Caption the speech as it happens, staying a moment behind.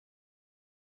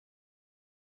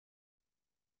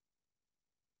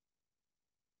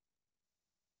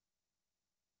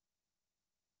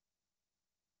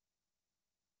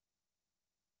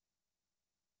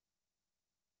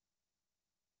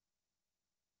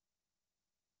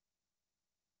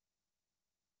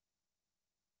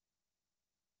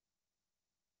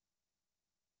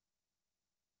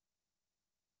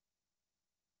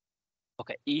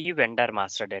Okay. ఈ vendor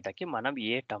master డేటాకి మనం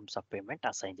ఏ terms of payment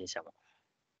assign చేసాము.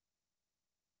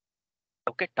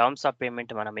 ఓకే. టర్మ్స్ ఆఫ్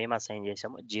పేమెంట్ మనం ఏం అసైన్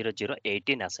చేసాము? 0018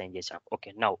 అసైన్ చేసాం.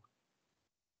 ఓకే. నౌ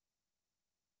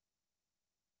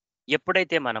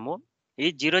ఎప్పుడైతే మనము ఈ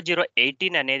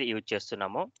 0018 అనేది యూజ్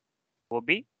చేస్తున్నామో,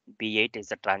 OB B8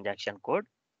 is the transaction code.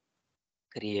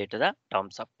 Create the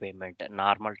terms of payment.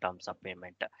 Normal terms of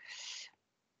payment.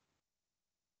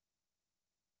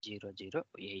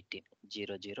 0018,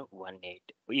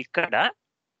 0018 ఇక్కడ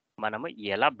మనము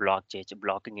ఎలా బ్లాక్ చేయొచ్చు?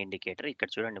 బ్లాకింగ్ ఇండికేటర్ ఇక్కడ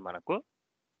చూడండి మనకు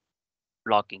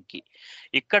బ్లాకింగ్‌కి.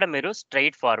 ఇక్కడ మీరు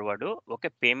straight forward okay.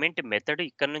 Payment method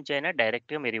ఇక్కడి నుంచైనా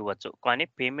డైరెక్ట్‌గా మీరు ఇవ్వచ్చు. కానీ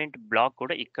పేమెంట్ బ్లాక్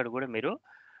కూడా ఇక్కడ కూడా మీరు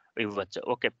ఇవ్వచ్చు.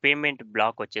 ఓకే. పేమెంట్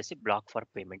బ్లాక్ వచ్చేసి బ్లాక్ ఫర్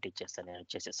పేమెంట్ ఇచ్చేస్తాను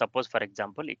నేనొచ్చేసి. సపోజ్ ఫర్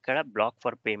ఎగ్జాంపుల్ ఇక్కడ బ్లాక్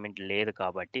ఫర్ పేమెంట్ లేదు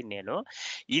కాబట్టి నేను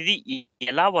ఇది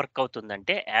ఎలా వర్క్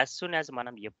అవుతుందంటే యాస్ సూన్ యాస్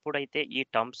మనం ఎప్పుడైతే ఈ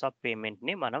టర్మ్స్ ఆఫ్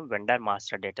పేమెంట్‌ని మనం వెండర్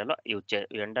మాస్టర్ డేటాలో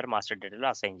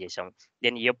అసైన్ చేసాము.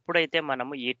 దెన్ ఎప్పుడైతే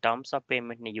మనము ఈ టర్మ్స్ ఆఫ్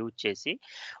పేమెంట్‌ని యూజ్ చేసి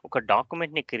ఒక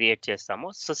డాక్యుమెంట్‌ని క్రియేట్ చేస్తామో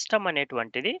సిస్టమ్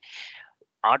అనేటువంటిది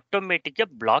ఆటోమేటిక్‌గా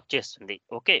బ్లాక్ చేస్తుంది.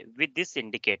 Okay. With this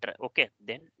indicator. Okay.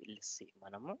 Then let's see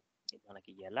మనము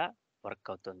మనకి ఎలా వర్క్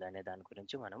అవుతుందనే దాని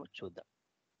గురించి మనము చూద్దాం.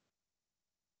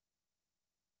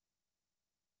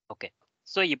 ఓకే.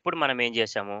 సో, ఇప్పుడు మనం ఏం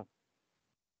చేసాము?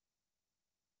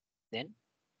 Then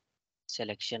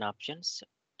selection options.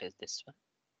 It is this one.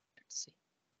 Let's see.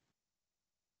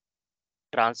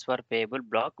 Transfer payable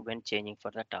black when changing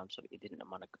for the terms. ఇది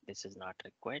మనకు this is not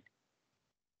required.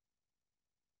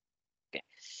 Okay.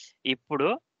 ఇప్పుడు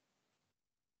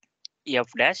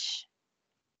ఎఫ్ డాష్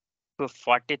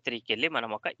 43కెళ్ళి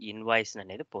మనం ఒక ఇన్వాయిస్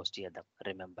అనేది పోస్ట్ చేద్దాం.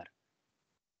 రిమెంబర్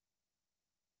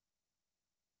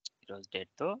ఈరోజు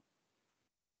డేట్‌తో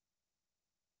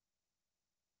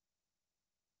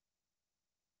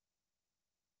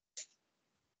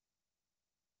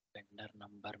వెండర్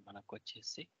నంబర్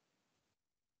మనకొచ్చేసి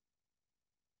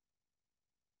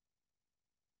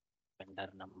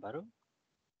వెండర్ నంబరు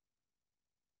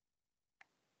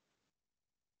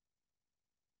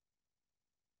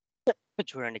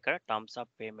చూడండి ఇక్కడ టర్మ్స్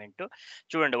ఆఫ్ పేమెంట్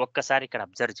చూడండి ఒక్కసారి ఇక్కడ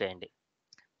అబ్జర్వ్ చేయండి.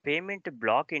 పేమెంట్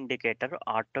బ్లాక్ ఇండికేటర్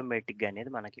ఆటోమేటిక్‌గా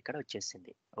అనేది మనకిక్కడ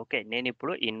వచ్చేసింది. ఓకే.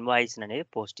 నేనిప్పుడు ఇన్వాయిస్ అనేది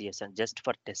పోస్ట్ చేశాను. జస్ట్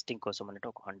ఫర్ టెస్టింగ్ కోసం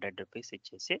అన్నట్టు ఒక ₹100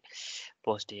 ఇచ్చేసి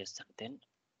పోస్ట్ చేస్తాను. Then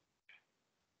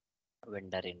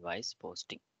vendor invoice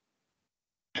posting.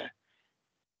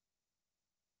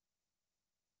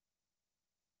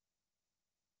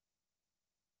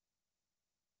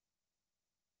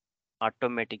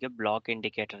 ఆటోమేటిక్‌గా బ్లాక్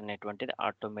ఇండికేటర్ అనేటువంటిది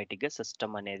ఆటోమేటిక్‌గా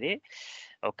సిస్టమ్ అనేది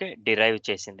ఓకే. డిరైవ్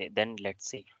చేసింది. Then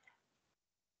let's see.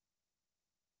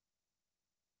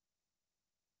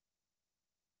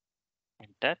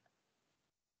 Enter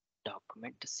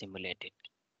document simulated.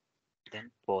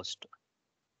 Then post.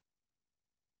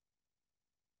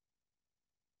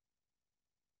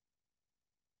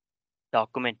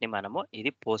 డాక్యుమెంట్‌ని మనము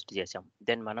ఇది పోస్ట్ చేసాం.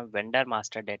 దెన్ మనం వెండర్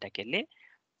మాస్టర్ డేటాకెళ్ళి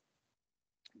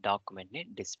డాక్యుమెంట్‌ని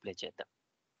డిస్‌ప్లే చేద్దాం.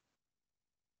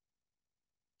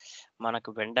 మనకు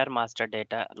vendor master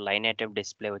data line item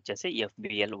display వచ్చేసి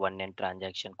FBL1N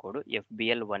ట్రాన్సాక్షన్ కోడ్.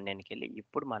 FBL1N‌కెళ్ళి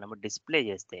ఇప్పుడు మనము డిస్‌ప్లే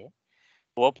చేస్తే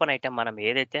ఓపెన్ ఐటెమ్ మనం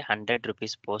ఏదైతే ₹100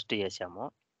 పోస్ట్ చేసామో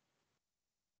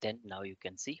then now you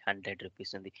can see ₹100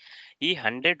 ఉంది. ఈ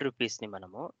 ₹100ని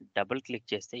మనము డబుల్ క్లిక్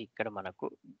చేస్తే ఇక్కడ మనకు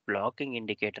బ్లాకింగ్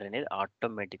ఇండికేటర్ అనేది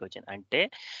ఆటోమేటిక్‌గా వచ్చింది. అంటే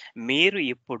మీరు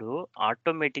ఇప్పుడు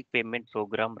ఆటోమేటిక్ పేమెంట్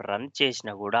ప్రోగ్రామ్ రన్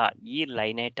చేసినా గూడా ఈ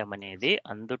లైన్ ఐటెమ్ అనేది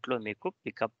అందుట్లో మీకు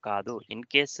పికప్ కాదు. ఇన్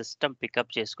కేస్ సిస్టమ్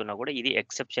పికప్ చేసుకున్నా గూడా ఇది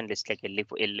ఎక్సెప్షన్ లిస్ట్‌లోకి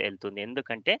ఎళ్తుంది.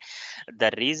 ఎందుకంటే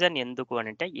ద రీజన్ ఎందుకు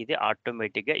అనంటే ఇది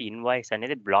ఆటోమేటిక్‌గా ఇన్వాయిస్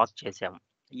అనేది బ్లాక్ చేసాము.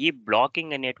 ఈ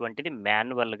బ్లాకింగ్ అనేటువంటిది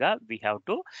మాన్యువల్‌గా we have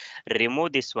to remove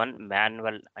this one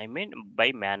I mean by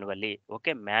manually.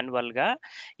 Okay. మాన్యువల్‌గా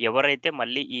ఎవరైతే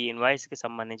మళ్ళీ ఈ ఇన్వాయిస్‌కి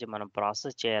సంబంధించి మనం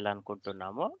ప్రాసెస్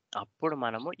చేయాలనుకుంటున్నామో, అప్పుడు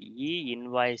మనము ఈ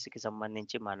ఇన్వాయిస్‌కి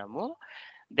సంబంధించి మనము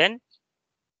then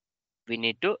we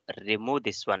need to remove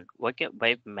this one. Okay. By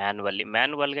manually.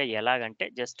 మాన్యువల్‌గా ఎలాగంటే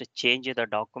just change the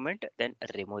document then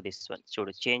remove this one.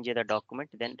 చూడు change the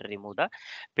document then remove the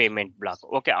payment black.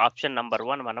 Okay. Option number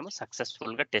 1 మనము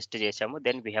సక్సెస్‌ఫుల్‌గా టెస్ట్ చేసాము.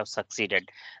 Then we have succeeded.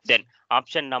 Then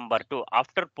option number 2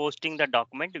 after posting the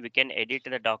document we can edit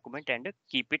the document and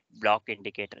keep it black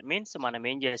indicator. Means మనం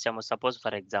ఏం చేసాము suppose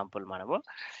for example మనము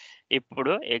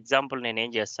ఇప్పుడు example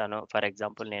నేనేం చేస్తాను ఫర్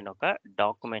ఎగ్జాంపుల్ నేను ఒక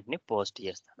డాక్యుమెంట్‌ని పోస్ట్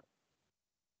చేస్తాను.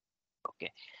 ఓకే.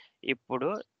 ఇప్పుడు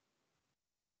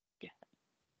okay.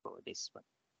 This one.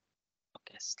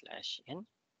 Okay. /n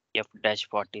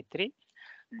F-43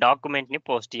 డాక్యుమెంట్‌ని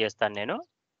post చేస్తాను నేను.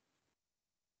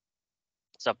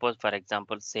 Suppose for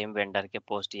example same వెండర్‌కే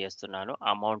post చేస్తున్నాను.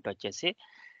 అమౌంట్ వచ్చేసి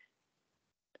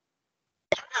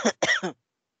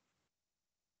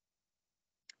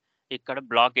ఇక్కడ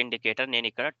బ్లాక్ ఇండికేటర్ నేను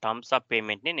ఇక్కడ టర్మ్స్ ఆఫ్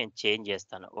పేమెంట్‌ని నేను చేంజ్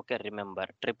చేస్తాను. ఓకే.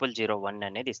 రిమెంబర్ 0001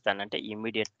 అనేది ఇస్తాను. అంటే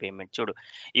ఇమ్మీడియేట్ పేమెంట్. చూడు,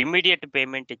 ఇమ్మీడియేట్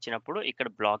పేమెంట్ ఇచ్చినప్పుడు ఇక్కడ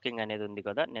బ్లాకింగ్ అనేది ఉంది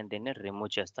కదా! నేను దీన్ని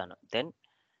రిమూవ్ చేస్తాను. Then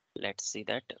let's see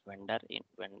that vendor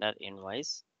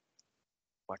invoice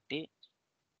 40,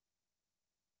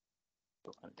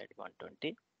 200,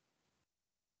 120.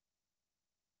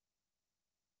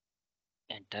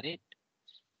 Enter it,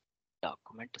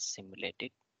 document, simulate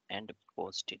it and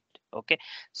post it. Okay.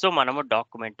 So, మనము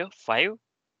డాక్యుమెంట్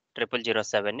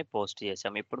 5007ని పోస్ట్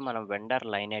చేసాము. ఇప్పుడు మనం vendor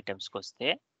line ఐటెమ్స్‌కొస్తే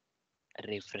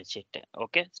refresh it.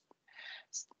 Okay.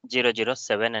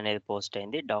 007 అనేది పోస్ట్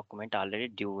అయింది. డాక్యుమెంట్ ఆల్రెడీ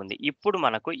డ్యూ ఉంది. ఇప్పుడు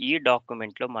మనకు ఈ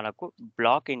డాక్యుమెంట్‌లో మనకు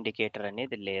బ్లాక్ ఇండికేటర్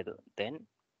అనేది లేదు. దెన్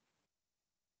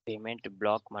పేమెంట్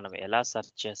బ్లాక్ మనం ఎలా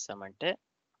సెర్చ్ చేస్తామంటే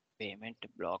payment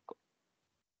black.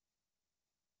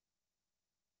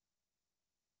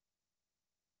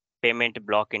 Payment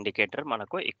black indicator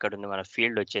మనకు ఇక్కడుంది. మన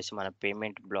ఫీల్డ్ వచ్చేసి మన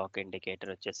పేమెంట్ బ్లాక్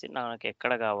ఇండికేటర్ వచ్చేసి మనకు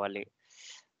ఎక్కడ కావాలి?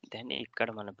 దెన్ ఇక్కడ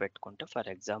మనం పెట్టుకుంటే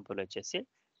ఫర్ ఎగ్జాంపుల్ వచ్చేసి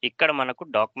ఇక్కడ మనకు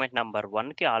డాక్యుమెంట్ నంబర్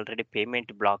 1కి ఆల్రెడీ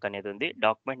పేమెంట్ బ్లాక్ అనేది ఉంది.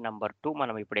 డాక్యుమెంట్ నంబర్ 2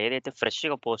 మనం ఇప్పుడు ఏదైతే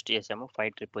ఫ్రెష్‌గా పోస్ట్ చేసామో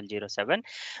 5007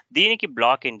 దీనికి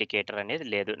బ్లాక్ ఇండికేటర్ అనేది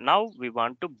లేదు. Now we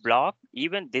want to black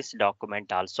even this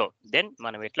document also. Then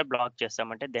మనం ఎట్లా బ్లాక్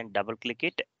చేస్తామంటే then double click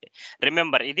it.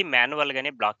 Remember ఇది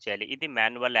మాన్యువల్‌గానే బ్లాక్ చేయాలి. ఇది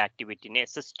మాన్యువల్ యాక్టివిటీనే.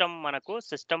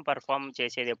 సిస్టమ్ పెర్ఫార్మ్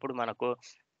చేసేది ఎప్పుడు మనకు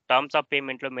టర్మ్స్ ఆఫ్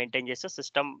పేమెంట్‌లో మెయింటైన్ చేస్తే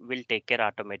system will take care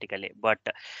automatically. But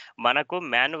మనకు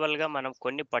మాన్యువల్‌గా మనం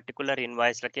కొన్ని పర్టిక్యులర్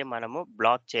ఇన్వాయిస్‌లకే మనము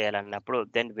black చేయాలన్నప్పుడు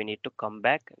then we need to come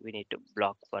back. We need to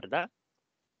block for the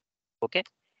okay.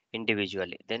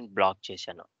 Individually. Then black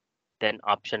చేశాను. Then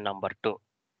option number 2.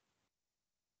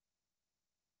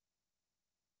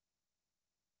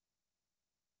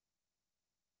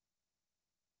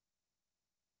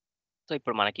 సో,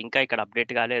 ఇప్పుడు మనకి ఇంకా ఇక్కడ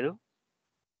అప్డేట్ కాలేదు.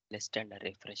 Let's and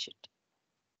refresh it.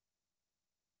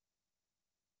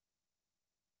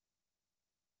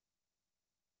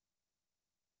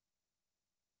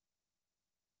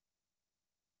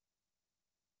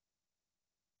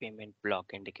 Payment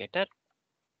black indicator.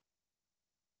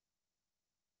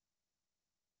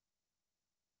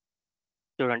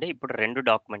 చూడండి, ఇప్పుడు 2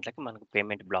 డాక్యుమెంట్‌లకి మనకు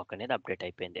పేమెంట్ బ్లాక్ అనేది అప్డేట్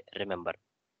అయిపోయింది. రిమెంబర్.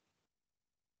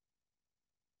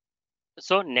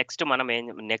 సో, నెక్స్ట్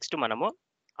మనము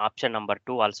option number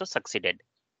 2 also succeeded.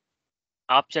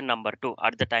 Option number 2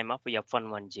 at the time of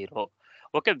F110.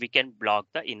 Okay. We can block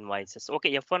the invoices. Okay.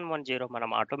 F110 మనం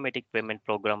automatic payment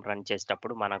program run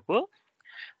చేసేటప్పుడు మనకు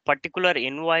particular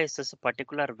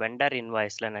vendor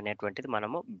ఇన్వాయిస్‌లను అనేటువంటిది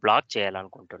మనము black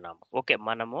చేయాలనుకుంటున్నాము. Okay.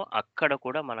 మనము అక్కడ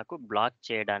కూడా మనకు బ్లాక్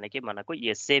చేయడానికి మనకు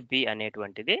SAP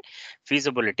అనేటువంటిది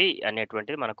ఫీజిబిలిటీ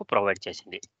అనేటువంటిది మనకు ప్రొవైడ్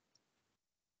చేసింది.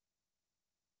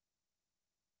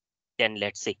 Then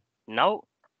let's see. నౌ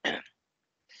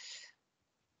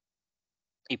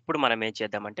ఇప్పుడు మనం ఏం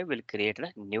చేద్దామంటే will create the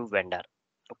new vendor.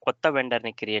 కొత్త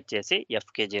వెండర్‌ని క్రియేట్ చేసి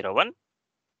FK01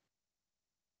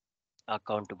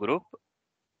 account group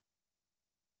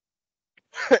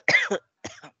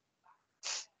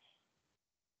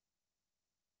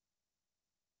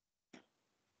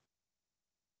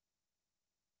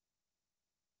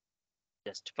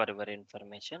just for your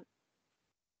information.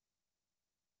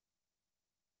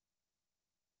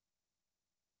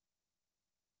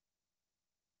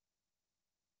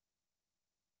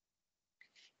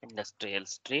 Industrial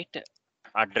Street.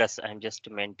 Address, I am just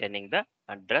maintaining the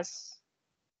address.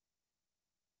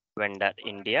 Vendor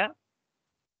India.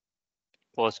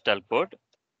 Postal code.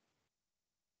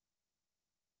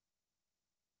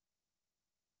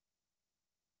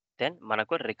 Then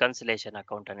మనకు reconciliation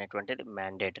account అనేటువంటిది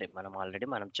mandatory.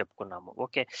 మనం చెప్పుకున్నాము.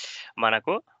 ఓకే.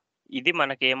 మనకు ఇది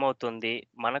మనకేమవుతుంది?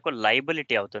 మనకు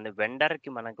liability అవుతుంది. వెండర్‌కి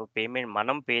మనకు పేమెంట్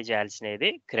మనం పే చేయాల్సినది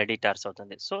క్రెడిటార్స్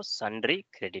అవుతుంది. So, సన్‌డ్రీ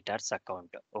creditors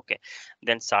account. Okay.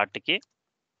 Then సార్ట్‌కి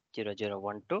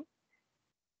 0012.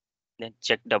 Then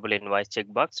check double invoice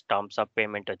check box terms of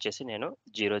payment వచ్చేసి నేను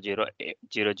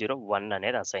 001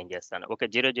 అనేది అసైన్ చేస్తాను. ఓకే.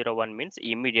 001 మీన్స్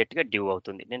ఇమ్మీడియేట్‌గా డ్యూ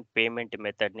అవుతుంది. నేను పేమెంట్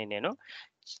మెథడ్‌ని నేను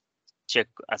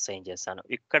చెక్ అసైన్ చేస్తాను.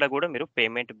 ఇక్కడ గూడా మీరు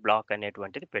పేమెంట్ బ్లాక్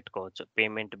అనేటువంటిది పెట్టుకోవచ్చు.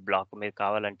 పేమెంట్ బ్లాక్ మీరు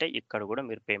కావాలంటే ఇక్కడ గూడా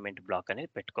మీరు పేమెంట్ బ్లాక్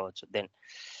అనేది పెట్టుకోవచ్చు. Then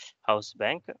house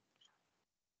bank.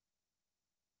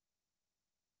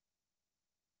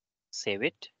 Save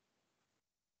it.